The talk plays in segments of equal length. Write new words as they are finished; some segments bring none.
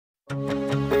I'm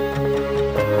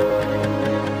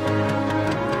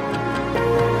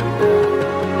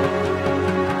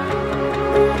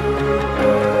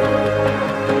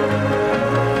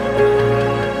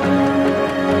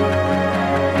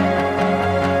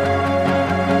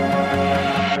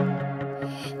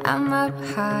up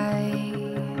high,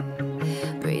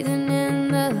 breathing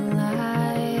in the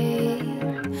light,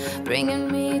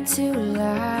 bringing me to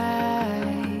life.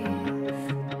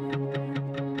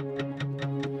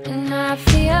 And I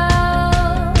feel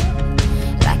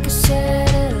like a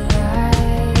satellite,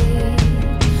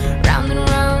 round and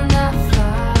round I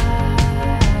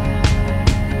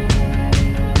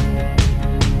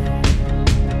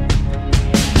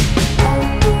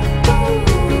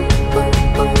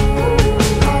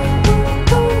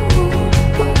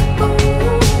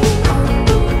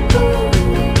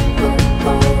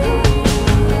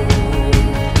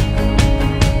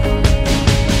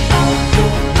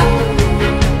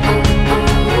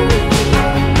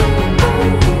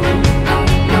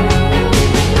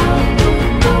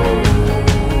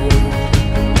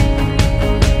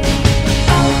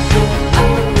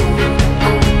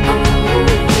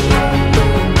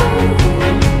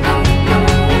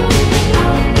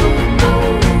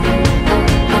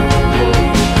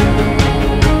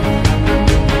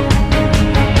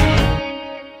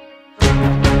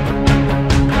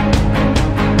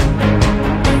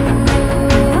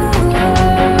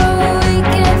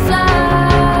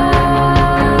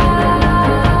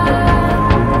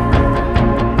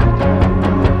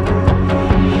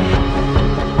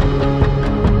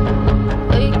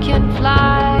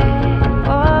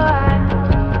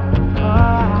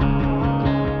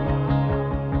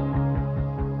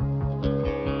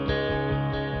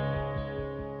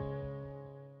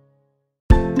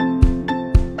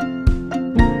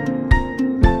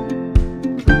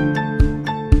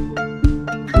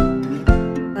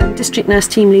District Nurse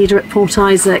Team Leader at Port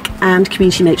Isaac and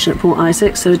Community Matron at Port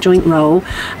Isaac, so a joint role.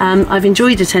 I've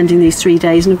enjoyed attending these 3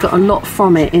 days and I've got a lot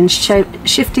from it in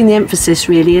shifting the emphasis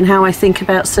really in how I think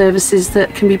about services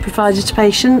that can be provided to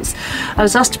patients. I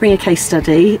was asked to bring a case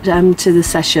study to the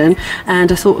session,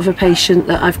 and I thought of a patient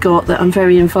that I've got that I'm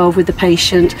very involved with the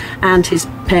patient and his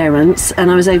parents,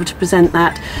 and I was able to present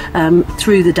that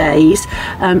through the days.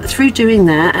 Through doing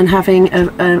that and having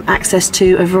access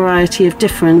to a variety of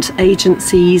different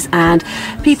agencies and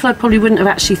people I probably wouldn't have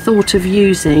actually thought of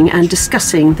using and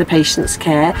discussing the patient's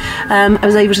care, I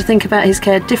was able to think about his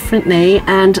care differently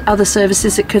and other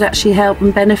services that could actually help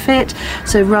and benefit,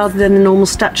 so rather than the normal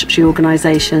statutory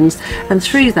organisations. And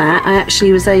through that I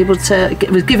actually was able to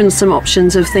was given some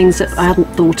options of things that I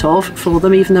hadn't thought of for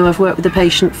them, even though I've worked with the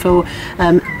patient for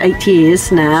 8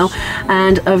 years now,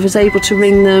 and I was able to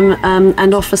ring them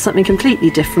and offer something completely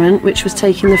different, which was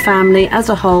taking the family as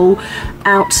a whole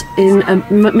out in a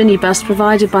minibus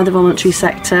provided by the voluntary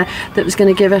sector that was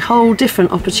going to give a whole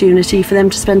different opportunity for them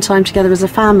to spend time together as a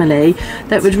family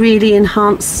that would really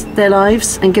enhance their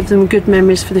lives and give them good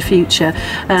memories for the future.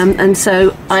 And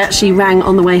so I actually rang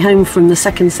on the way home from the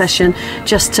second session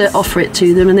just to offer it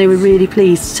to them, and they were really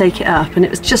pleased to take it up, and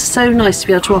it was just so nice to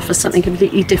be able to offer something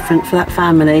completely different for that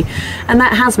family. And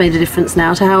that has made a difference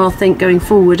now to how I'll think going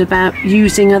forward about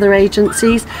using other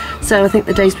agencies, so I think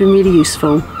the day's been really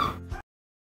useful.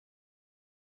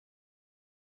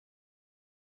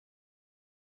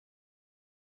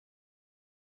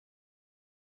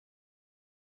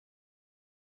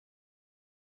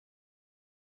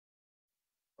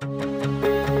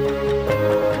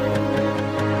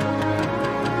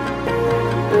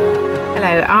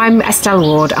 Hello, I'm Estelle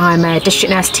Ward. I'm a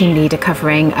District Nurse Team Leader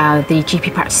covering the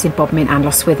GP practice in Bodmin and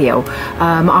Lostwithiel.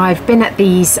 I've been at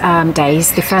these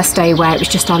days, the first day where it was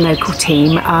just our local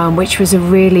team, which was a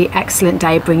really excellent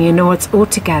day, bringing us all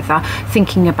together,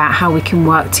 thinking about how we can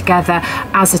work together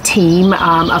as a team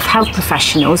of health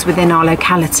professionals within our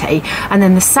locality. And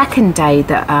then the second day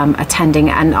that attending,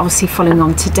 and obviously following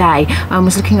on today,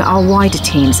 was looking at our wider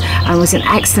teams, and was an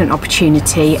excellent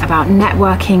opportunity about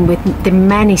networking with the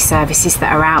many services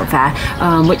that are out there,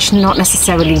 which not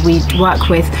necessarily we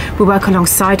work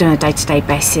alongside on a day-to-day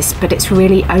basis, but it's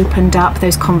really opened up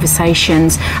those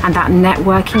conversations and that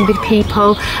networking with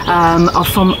people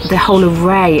from the whole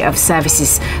array of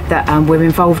services that we're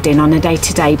involved in on a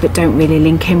day-to-day but don't really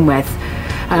link in with.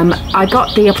 I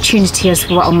got the opportunity as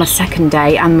well on my second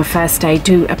day and my first day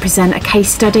to present a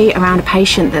case study around a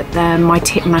patient that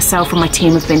myself and my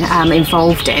team have been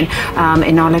involved in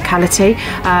our locality.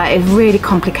 A really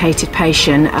complicated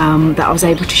patient that I was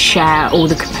able to share all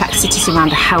the complexities around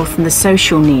the health and the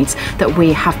social needs that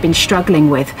we have been struggling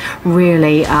with,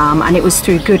 really, and it was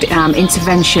through good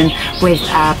intervention with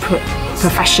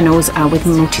professionals with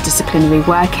multidisciplinary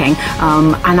working,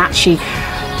 and actually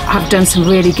have done some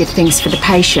really good things for the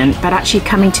patient. But actually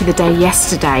coming to the day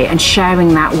yesterday and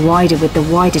sharing that wider with the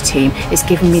wider team is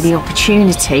giving me the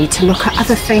opportunity to look at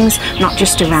other things, not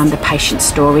just around the patient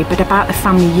story, but about the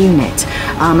family unit,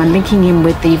 and linking in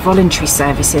with the voluntary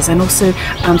services, and also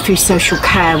through social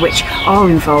care, which are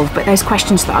involved, but those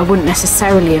questions that I wouldn't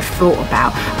necessarily have thought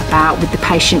about with the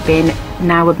patient being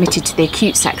now admitted to the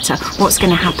acute sector, what's going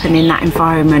to happen in that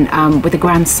environment with a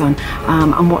grandson,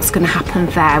 and what's going to happen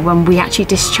there when we actually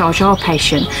discharge our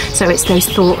patient. So it's those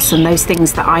thoughts and those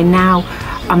things that I now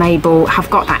have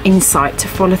got that insight to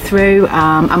follow through.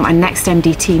 At my next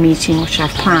MDT meeting, which I've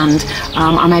planned,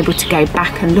 I'm able to go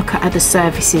back and look at other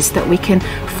services that we can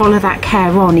follow that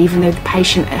care on. Even though the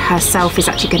patient herself is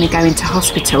actually going to go into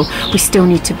hospital, we still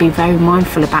need to be very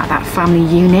mindful about that family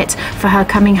unit for her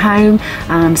coming home.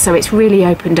 So it's really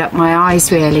opened up my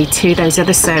eyes really to those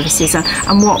other services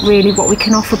and what we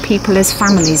can offer people as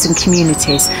families and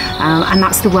communities, and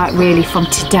that's the work really from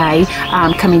today,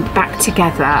 coming back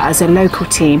together as a local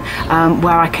team,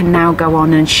 where I can now go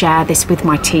on and share this with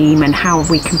my team and how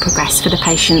we can progress for the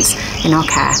patients in our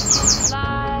care.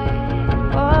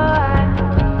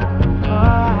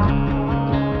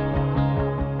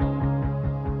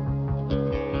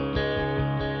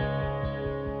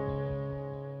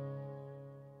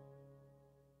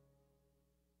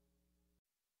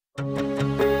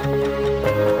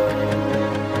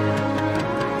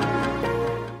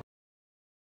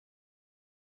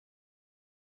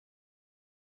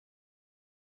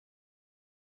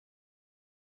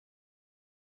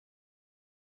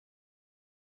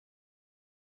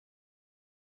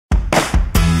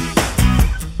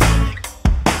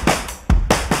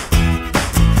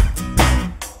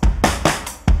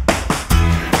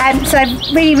 So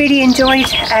I've really enjoyed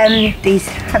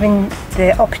having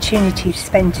the opportunity to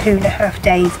spend 2.5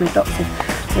 days with lots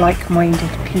of like-minded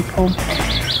people.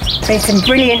 Made some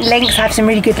brilliant links. I have some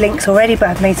really good links already, but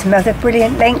I've made some other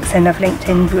brilliant links, and I've linked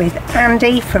in with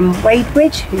Andy from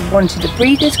Wadebridge, who wanted a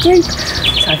breathers group.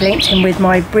 So I've linked in with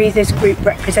my breathers group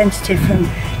representative from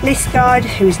Liskeard,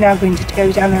 who is now going to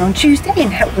go down there on Tuesday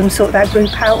and help them sort that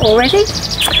group out already.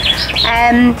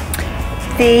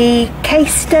 The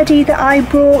case study that I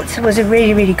brought was a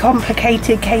really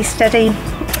complicated case study,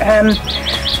 and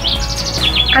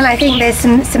I think there's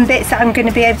some bits that I'm going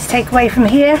to be able to take away from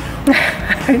here.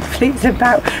 Hopefully it's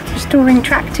about restoring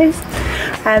tractors,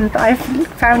 but I've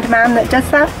found a man that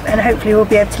does that, and hopefully we'll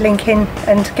be able to link in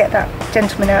and get that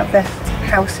gentleman out of the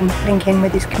house and link in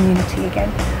with his community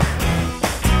again.